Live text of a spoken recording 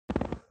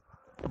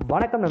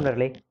வணக்கம்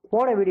நண்பர்களே.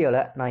 போன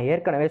வீடியோவில் நான்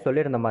ஏற்கனவே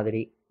சொல்லியிருந்த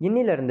மாதிரி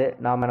இன்னிலிருந்து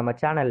நாம் நம்ம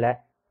சேனலில்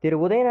திரு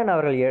உதயணன்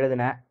அவர்கள்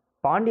எழுதின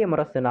பாண்டிய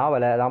முரசு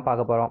நாவலை தான்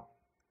பார்க்க போகிறோம்.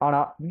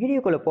 ஆனால்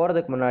வீடியோக்குள்ளே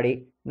போகிறதுக்கு முன்னாடி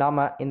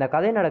நாம் இந்த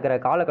கதை நடக்கிற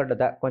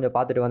காலகட்டத்தை கொஞ்சம்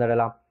பார்த்துட்டு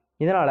வந்துடலாம்.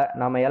 இதனால்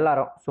நாம்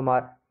எல்லாரும்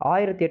சுமார்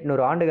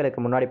 1800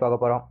 ஆண்டுகளுக்கு முன்னாடி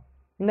பார்க்க போகிறோம்.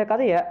 இந்த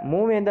கதையை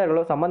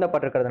மூவேந்தர்களும்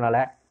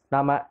சம்மந்தப்பட்டிருக்கிறதுனால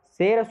நாம்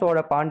சேர சோழ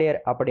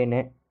பாண்டியர் அப்படின்னு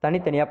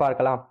தனித்தனியாக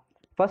பார்க்கலாம்.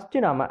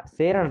 ஃபஸ்ட்டு நாம்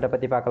சேர நாட்டை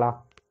பற்றி பார்க்கலாம்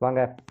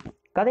வாங்க.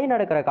 கதை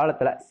நடக்கிற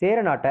காலத்தில் சேர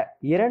நாட்டை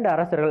 2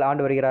 அரசர்கள்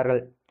ஆண்டு வருகிறார்கள்.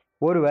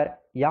 ஒருவர்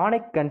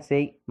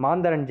யானைக்கன்செய்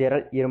மாந்தரன்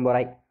சேரல்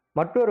இரும்புரை,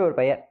 மற்றொருவர்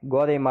பெயர்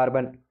கோதை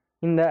மார்பன்.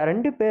 இந்த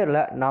 2 பேரில்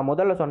நான்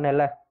முதல்ல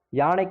சொன்னேன்ல,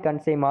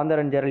 யானைக்கன்செய்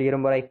மாந்தரன் சேரல்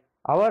இரும்புரை,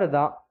 அவர்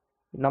தான்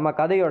நம்ம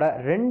கதையோட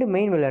 2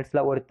 மெயின்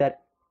வில்லன்ஸில் ஒருத்தர்.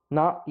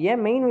 நான்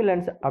ஏன் மெயின்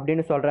வில்லன்ஸ்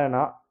அப்படின்னு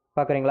சொல்கிறேன்னா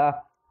பார்க்குறீங்களா,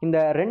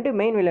 இந்த 2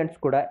 மெயின்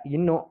வில்லன்ஸ் கூட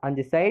இன்னும்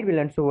 5 சைடு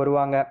வில்லன்ஸும்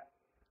வருவாங்க.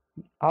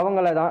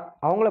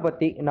 அவங்கள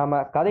பற்றி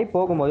நம்ம கதை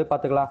போகும்போது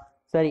பார்த்துக்கலாம்.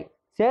 சரி,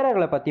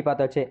 சேரர்களை பற்றி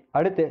பார்த்தாச்சு.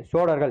 அடுத்து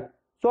சோழர்கள்.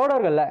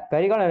 சோழர்களில்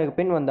கரிகாலனுக்கு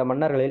பின் வந்த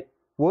மன்னர்களில்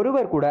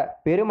ஒருவர் கூட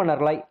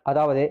பெருமன்னர்களாய்,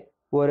 அதாவது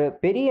ஒரு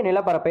பெரிய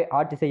நிலப்பரப்பை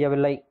ஆட்சி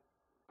செய்யவில்லை.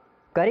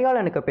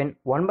 கரிகாலனுக்கு பின்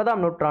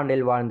 9ஆம்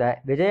நூற்றாண்டில் வாழ்ந்த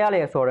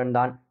விஜயாலய சோழன்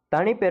தான்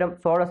தனிப்பெரும்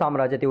சோழ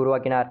சாம்ராஜ்யத்தை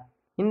உருவாக்கினார்.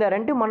 இந்த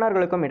 2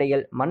 மன்னர்களுக்கும்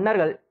இடையில்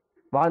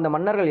வாழ்ந்த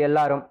மன்னர்கள்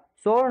எல்லாரும்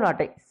சோழ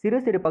நாட்டை சிறு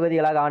சிறு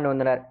பகுதிகளாக ஆண்டு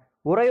வந்தனர்.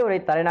 உறையூரை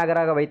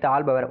தலைநகராக வைத்து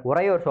ஆள்பவர்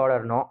உறையூர்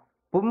சோழர்னோ,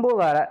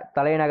 பூம்புகார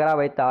தலைநகராக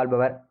வைத்து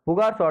ஆள்பவர்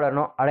புகார்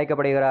சோழர்னோ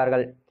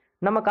அழைக்கப்படுகிறார்கள்.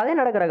 நம்ம கதை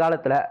நடக்கிற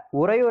காலத்தில்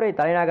உறையூரை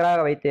தலைநகராக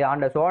வைத்து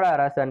ஆண்ட சோழ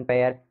அரசன்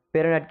பெயர்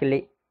பெருநற்கிள்ளி.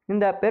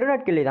 இந்த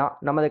பெருநற்கிள்ளி தான்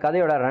நமது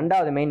கதையோட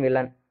 2வது மெயின்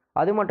வில்லன்.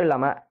 அது மட்டும்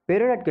இல்லாமல்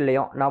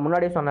பெருநற்கிள்ளியும் நான்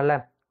முன்னாடி சொன்னல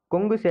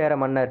கொங்கு சேர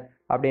மன்னர்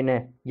அப்படின்னு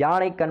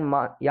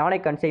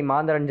யானைக்கன்செய்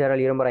மாந்தரன்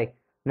சேரல்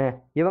இருமுறைன்னு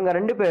இவங்க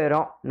 2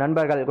 பேரும்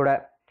நண்பர்கள் கூட.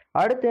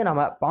 அடுத்து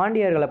நம்ம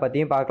பாண்டியர்களை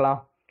பற்றியும் பார்க்கலாம்.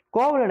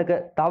 கோவலனுக்கு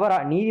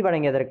தவறாக நீதி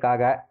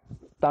வழங்கியதற்காக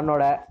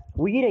தன்னோட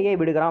உயிரையே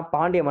விடுகிறான்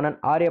பாண்டிய மன்னன்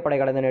ஆரியப்படை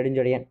கடந்த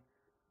நெடுஞ்செழியன்.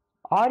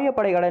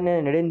 ஆரியப்படை கடந்த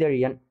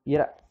நெடுஞ்செழியன்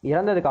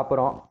இறந்ததுக்கு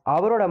அப்புறம்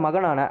அவரோட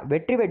மகனான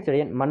வெற்றி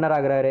வேட்செழியன்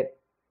மன்னராகிறாரு.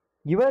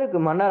 இவருக்கு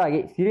மன்னராகி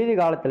சிறிது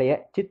காலத்திலேயே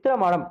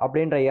சித்திரமாடம்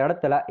அப்படின்ற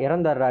இடத்துல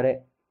இறந்துடுறாரு.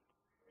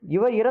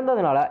 இவர்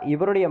இறந்ததுனால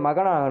இவருடைய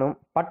மகனாகனும்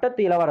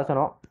பட்டத்து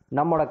இளவரசனும்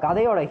நம்மளோட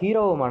கதையோட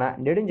ஹீரோவுமான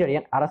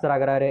நெடுஞ்செழியன்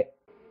அரசராகிறாரு.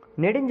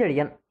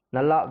 நெடுஞ்செழியன்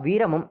நல்லா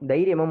வீரமும்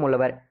தைரியமும்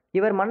உள்ளவர்.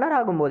 இவர்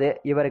மன்னராகும் போது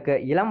இவருக்கு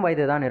இளம்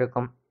வயது தான்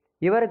இருக்கும்.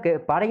 இவருக்கு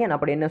படையன்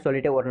அப்படின்னு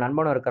சொல்லிட்டு ஒரு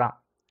நண்பனும் இருக்கிறான்.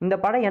 இந்த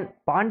படையன்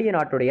பாண்டிய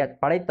நாட்டுடைய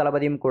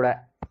படைத்தளபதியும் கூட.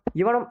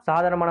 இவனும்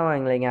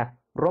சாதாரணமானவன் இல்லைங்க,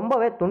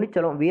 ரொம்பவே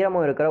துணிச்சலும்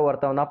வீரமும் இருக்கிற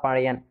ஒருத்தவன் தான்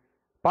படையன்.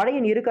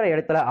 படையன் இருக்கிற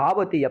இடத்துல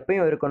ஆபத்து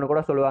எப்பயும் இருக்குன்னு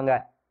கூட சொல்லுவாங்க.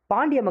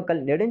 பாண்டிய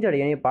மக்கள்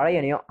நெடுஞ்செழியனையும்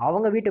படையனையும்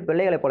அவங்க வீட்டு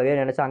பிள்ளைகளை போலவே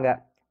நினைச்சாங்க.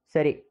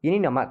 சரி, இனி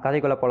நம்ம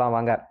கதைக்குள்ள போலாம்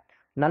வாங்க.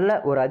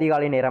 நல்ல ஒரு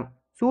அதிகாலை நேரம்.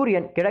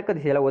 சூரியன் கிழக்கு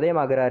திசையில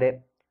உதயமாகிறாரு.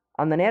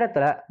 அந்த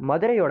நேரத்துல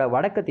மதுரையோட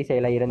வடக்கு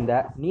திசையில இருந்த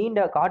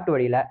நீண்ட காட்டு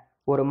வழியில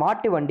ஒரு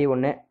மாட்டு வண்டி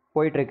ஒன்று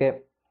போயிட்டு இருக்கு.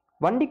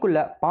 வண்டிக்குள்ள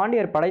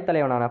பாண்டியர்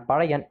படைத்தலைவனான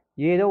படையன்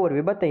ஏதோ ஒரு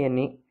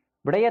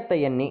விடயத்தை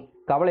எண்ணி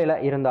கவலையில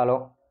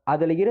இருந்தாலும்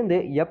அதுல இருந்து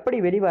எப்படி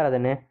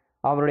வெளிவரதுன்னு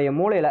அவனுடைய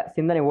மூளையில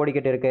சிந்தனை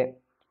ஓடிக்கிட்டு இருக்கு.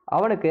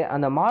 அவனுக்கு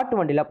அந்த மாட்டு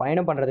வண்டியில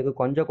பயணம் பண்றதுக்கு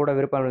கொஞ்சம் கூட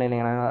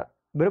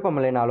விருப்பம்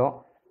இல்லைனாலும்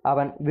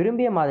அவன்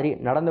விரும்பிய மாதிரி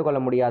நடந்து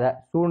கொள்ள முடியாத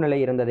சூழ்நிலை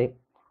இருந்தது.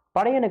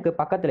 படையனுக்கு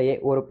பக்கத்திலேயே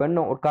ஒரு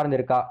பெண்ணும்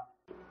உட்கார்ந்திருக்கா.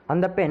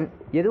 அந்த பெண்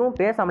எதுவும்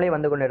பேசாமலே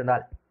வந்து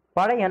கொண்டிருந்தாள்.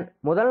 படையன்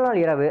முதல் நாள்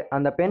இரவு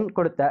அந்த பெண்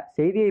கொடுத்த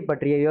செய்தியை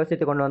பற்றிய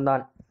யோசித்து கொண்டு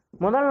வந்தான்.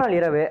 முதல் நாள்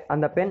இரவு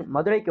அந்த பெண்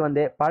மதுரைக்கு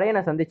வந்து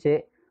படையனை சந்திச்சு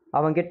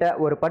அவன்கிட்ட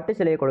ஒரு பட்டு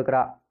சிலையை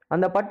கொடுக்குறா.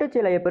 அந்த பட்டு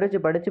சிலையை பிரித்து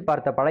படித்து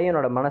பார்த்த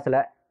படையனோட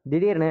மனசுல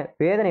திடீர்னு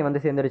வேதனை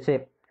வந்து சேர்ந்துருச்சு.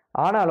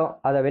 ஆனாலும்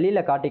அதை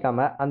வெளியில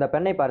காட்டிக்காம அந்த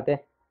பெண்ணை பார்த்து,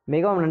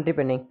 மிகவும் நன்றி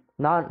பெண்ணே,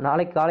 நான்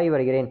நாளைக்கு காலை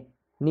வருகிறேன்,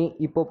 நீ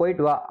இப்போ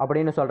போயிட்டு வா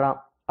அப்படின்னு சொல்றான்.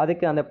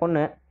 அதுக்கு அந்த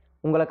பொண்ணு,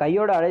 உங்களை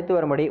கையோடு அழைத்து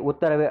வரும்படி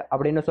உத்தரவு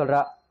அப்படின்னு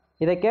சொல்றா.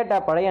 இதை கேட்ட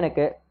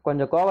படையனுக்கு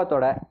கொஞ்சம்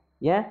கோபத்தோட,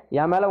 ஏன்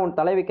என் மேலே உன்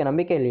தலைவிக்கு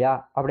நம்பிக்கை இல்லையா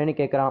அப்படின்னு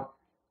கேட்குறான்.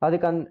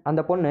 அதுக்கு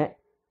அந்த பொண்ணு,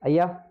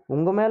 ஐயா,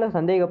 உங்கள் மேலே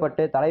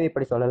சந்தேகப்பட்டு தலைவி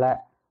இப்படி சொல்லலை,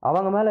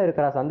 அவங்க மேலே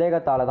இருக்கிற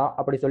சந்தேகத்தால் தான்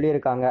அப்படி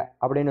சொல்லியிருக்காங்க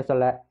அப்படின்னு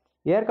சொல்ல,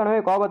 ஏற்கனவே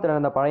கோபத்தில்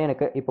இருந்த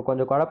படையனுக்கு இப்போ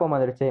கொஞ்சம் குழப்பம்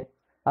வந்துருச்சு.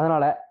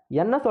 அதனால்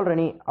என்ன சொல்கிற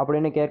நீ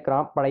அப்படின்னு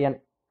கேட்குறான் படையன்.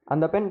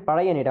 அந்த பெண்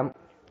படையனிடம்,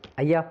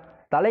 ஐயா,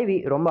 தலைவி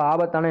ரொம்ப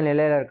ஆபத்தான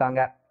நிலையில்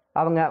இருக்காங்க,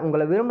 அவங்க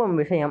உங்களை விரும்பும்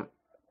விஷயம்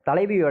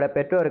தலைவியோட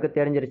பெற்றோருக்கு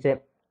தெரிஞ்சிருச்சு,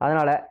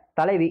 அதனால்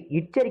தலைவி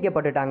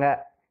எச்சரிக்கப்பட்டுட்டாங்க,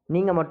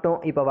 நீங்கள்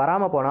மட்டும் இப்போ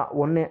வராமல் போனால்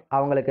ஒன்று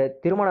அவங்களுக்கு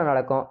திருமணம்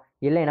நடக்கும்,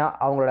 இல்லைன்னா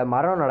அவங்களோட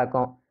மரணம்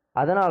நடக்கும்,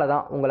 அதனால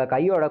தான் உங்களை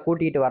கையோட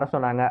கூட்டிகிட்டு வர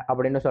சொன்னாங்க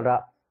அப்படின்னு சொல்கிறா.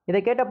 இதை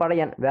கேட்ட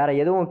படையன் வேற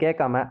எதுவும்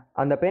கேட்காம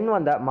அந்த பெண்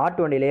வந்த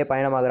மாட்டு வண்டியிலேயே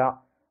பயணமாகறான்.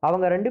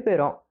 அவங்க 2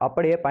 பேரும்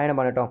அப்படியே பயணம்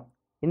பண்ணட்டும்.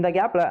 இந்த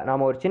கேப்பில்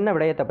நாம் ஒரு சின்ன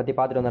விடயத்தை பற்றி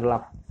பார்த்துட்டு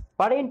வந்துடலாம்.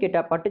 படையன் கிட்ட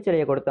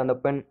பட்டுச்சிலையை கொடுத்த அந்த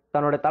பெண்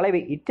தன்னோட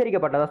தலைவி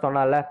எச்சரிக்கப்பட்டதா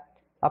சொன்னால,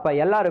 அப்போ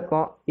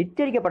எல்லாருக்கும்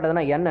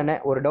எச்சரிக்கப்பட்டதுன்னா என்னன்னு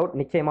ஒரு டவுட்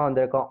நிச்சயமாக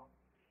வந்திருக்கும்.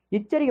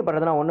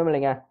 எச்சரிக்கப்படுறதுனா ஒன்றும்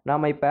இல்லைங்க,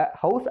 நாம் இப்போ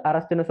ஹவுஸ்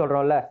அரெஸ்ட்னு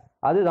சொல்கிறோம்ல,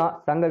 அதுதான்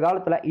சங்க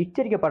காலத்தில்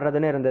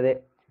எச்சரிக்கப்படுறதுன்னு இருந்தது.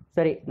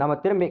 சரி, நம்ம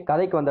திரும்பி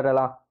கதைக்கு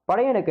வந்துடலாம்.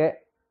 படையனுக்கு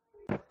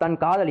தன்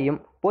காதலியும்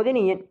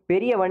பொதினியின்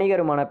பெரிய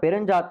வணிகருமான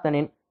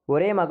பெருஞ்சாத்தனின்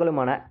ஒரே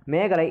மகளுமான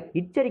மேகலை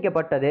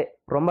எச்சரிக்கப்பட்டது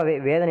ரொம்பவே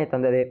வேதனை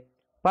தந்தது.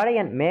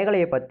 பழையன்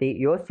மேகலையை பற்றி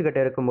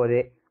யோசிச்சுக்கிட்டு இருக்கும்போது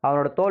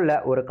அவனோட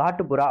தோளில் ஒரு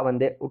காட்டுப்புறா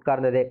வந்து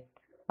உட்கார்ந்தது.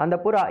 அந்த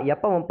புறா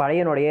எப்பவும்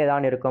பழையனுடையே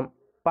தான் இருக்கும்.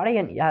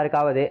 பழையன்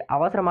யாருக்காவது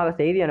அவசரமாக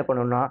செய்தி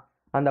அனுப்பணும்னா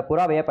அந்த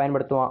புறாவையே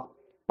பயன்படுத்துவான்.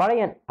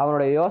 பழையன்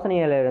அவனுடைய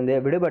யோசனையிலிருந்து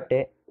விடுபட்டு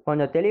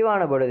கொஞ்சம்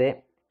தெளிவான பொழுது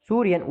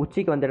சூரியன்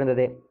உச்சிக்கு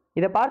வந்திருந்தது.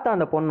 இதை பார்த்த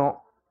அந்த பொண்ணும்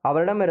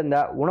அவரிடம் இருந்த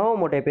உணவு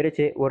மூட்டையை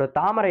பிரித்து ஒரு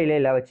தாமரை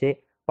இலையில் வச்சு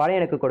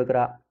பழையனுக்கு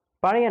கொடுக்குறா.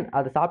 பழையன்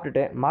அதை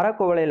சாப்பிட்டுட்டு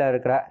மரக்குவளையில்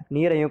இருக்கிற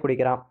நீரையும்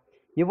குடிக்கிறான்.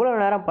 இவ்வளோ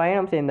நேரம்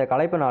பயணம் செய்த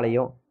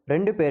களைப்புனாலையும்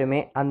 2 பேருமே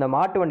அந்த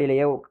மாட்டு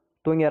வண்டியிலேயே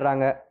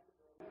தூங்கிடுறாங்க.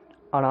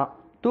 ஆனால்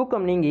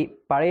தூக்கம் நீங்கி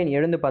பழையன்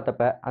எழுந்து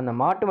பார்த்தப்ப அந்த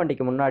மாட்டு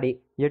வண்டிக்கு முன்னாடி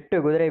 8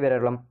 குதிரை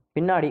வீரர்களும்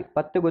பின்னாடி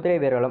 10 குதிரை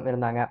வீரர்களும்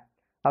இருந்தாங்க.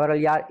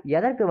 அவர்கள் யார்,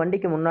 எதற்கு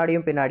வண்டிக்கு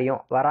முன்னாடியும்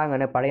பின்னாடியும்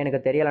வராங்கன்னு பழையனுக்கு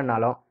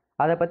தெரியலைன்னாலும்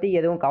அதை பற்றி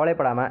எதுவும்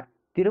கவலைப்படாமல்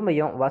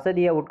திரும்பியும்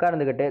வசதியாக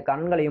உட்கார்ந்துக்கிட்டு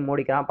கண்களையும்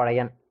மூடிக்கிறான்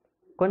பழையன்.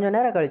 கொஞ்ச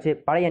நேரம் கழித்து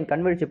பழையன்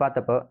கண் விழிச்சு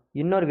பார்த்தப்போ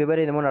இன்னொரு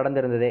விபரீதமும்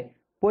நடந்திருந்தது.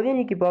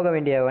 பொதினிக்கு போக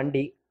வேண்டிய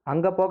வண்டி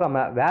அங்கே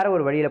போகாமல் வேற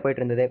ஒரு வழியில்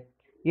போயிட்டு இருந்தது.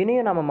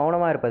 இனியும் நம்ம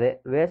மௌனமாக இருப்பது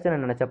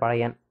வேஸ்ட்னு நினச்ச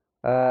பழையன்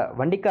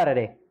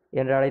வண்டிக்காரரே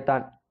என்று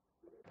அழைத்தான்.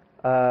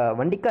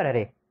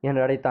 வண்டிக்காரரே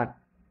என்று அழைத்தான்.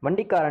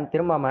 வண்டிக்காரன்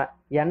திரும்பாமல்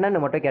என்னன்னு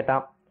மட்டும்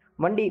கேட்டான்.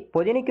 வண்டி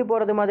பொதினிக்கு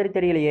போகிறது மாதிரி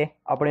தெரியலையே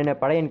அப்படின்னு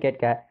பழையன்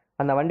கேட்க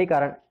அந்த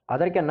வண்டிக்காரன்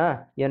அதற்கென்ன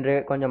என்று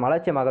கொஞ்சம்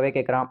அலட்சியமாகவே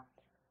கேட்குறான்.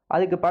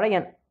 அதுக்கு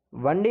பழையன்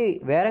வண்டி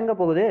வேறெங்கே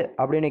போகுது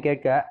அப்படின்னு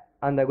கேட்க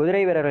அந்த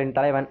குதிரை வீரர்களின்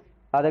தலைவன்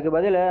அதுக்கு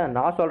பதில்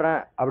நான் சொல்கிறேன்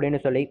அப்படின்னு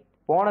சொல்லி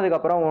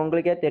போனதுக்கப்புறம்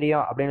உங்களுக்கே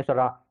தெரியும் அப்படின்னு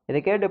சொல்கிறான். இதை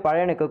கேட்டு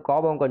பழையனுக்கு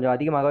கோபம் கொஞ்சம்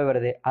அதிகமாகவே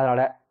வருது.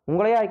 அதனால்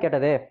உங்களையா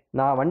கேட்டது,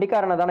 நான்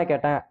வண்டிக்காரனை தானே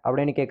கேட்டேன்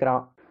அப்படின்னு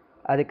கேட்குறான்.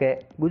 அதுக்கு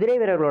குதிரை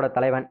வீரர்களோட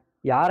தலைவன்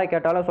யாரை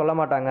கேட்டாலும் சொல்ல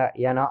மாட்டாங்க,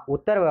 ஏன்னா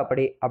உத்தரவு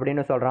அப்படி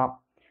அப்படின்னு சொல்கிறான்.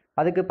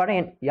 அதுக்கு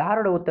பழையன்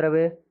யாரோட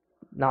உத்தரவு,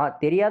 நான்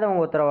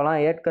தெரியாதவங்க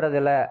உத்தரவெல்லாம்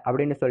ஏற்கிறதில்ல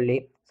அப்படின்னு சொல்லி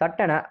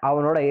சட்டனை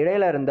அவனோட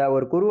இடையில இருந்த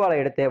ஒரு குருவாலை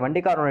எடுத்து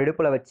வண்டிக்காரனோட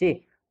இடுப்பில் வச்சு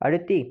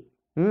அழுத்தி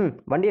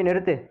வண்டியை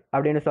நிறுத்து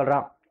அப்படின்னு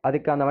சொல்கிறான்.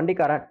 அதுக்கு அந்த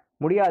வண்டிக்காரன்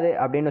முடியாது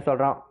அப்படின்னு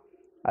சொல்கிறான்.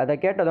 அதை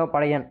கேட்டதும்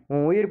பழையன்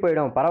உன் உயிர்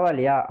போயிடும்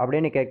பரவாயில்லையா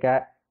அப்படின்னு கேட்க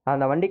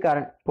அந்த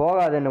வண்டிக்காரன்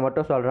போகாதுன்னு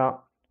மட்டும் சொல்கிறான்.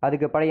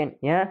 அதுக்கு பழையன்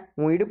ஏன்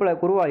உன் இடுப்பில்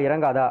குருவால்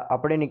இறங்காதா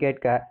அப்படின்னு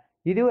கேட்க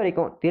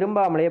இதுவரைக்கும்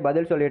திரும்பாமலே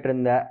பதில் சொல்லிட்டு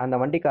இருந்த அந்த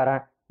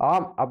வண்டிக்காரன்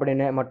ஆம்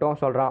அப்படின்னு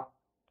மட்டும் சொல்கிறான்.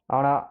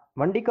 ஆனால்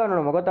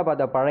வண்டிக்காரனோட முகத்தை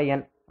பார்த்த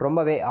பழையன்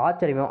ரொம்பவே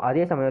ஆச்சரியமும்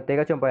அதே சமயம்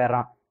திகச்சும்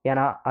போயிடுறான்.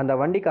 ஏன்னா அந்த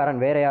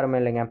வண்டிக்காரன் வேற யாருமே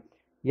இல்லைங்க,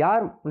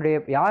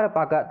 யாரை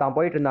பார்க்க தான்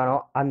போயிட்டு இருந்தானோ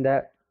அந்த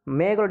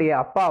மேகலுடைய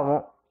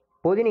அப்பாவும்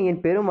பொதினியின்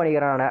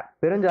பெருமணிகரான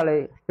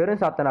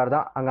பெருஞ்சாத்தனார்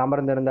தான் அங்கே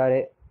அமர்ந்திருந்தார்.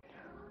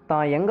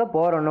 தான் எங்கே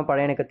போகிறோன்னு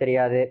பழையனுக்கு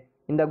தெரியாது,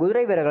 இந்த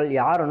குதிரை வீரர்கள்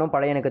யாருன்னு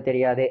பழையனுக்கு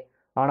தெரியாது.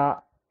 ஆனால்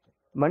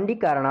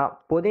வண்டிக்காரனா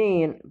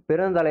பொதினியின்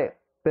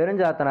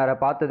பெருஞ்சாத்தனாரை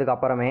பார்த்ததுக்கு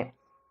அப்புறமே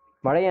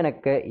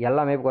பழையனுக்கு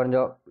எல்லாமே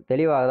கொஞ்சம்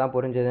தெளிவாக தான்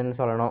புரிஞ்சுதுன்னு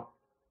சொல்லணும்.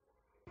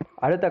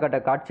 அடுத்த கட்ட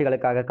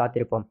காட்சிகளுக்காக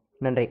காத்திருப்போம்.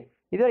 நன்றி.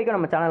 இது வரைக்கும்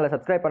நம்ம சேனலில்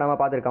சப்ஸ்கிரைப் பண்ணாமல்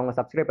பார்த்துருக்கவங்க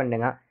சப்ஸ்கிரைப்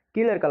பண்ணிடுங்க.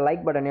 கீழே இருக்க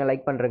லைக் பட்டனையும்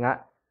லைக் பண்ணுறேங்க.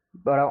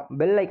 அப்புறம்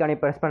பெல் ஐக்கானை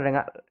ப்ரெஸ்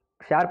பண்ணுறேங்க.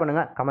 ஷேர்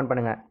பண்ணுங்கள், கமெண்ட்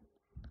பண்ணுங்கள்.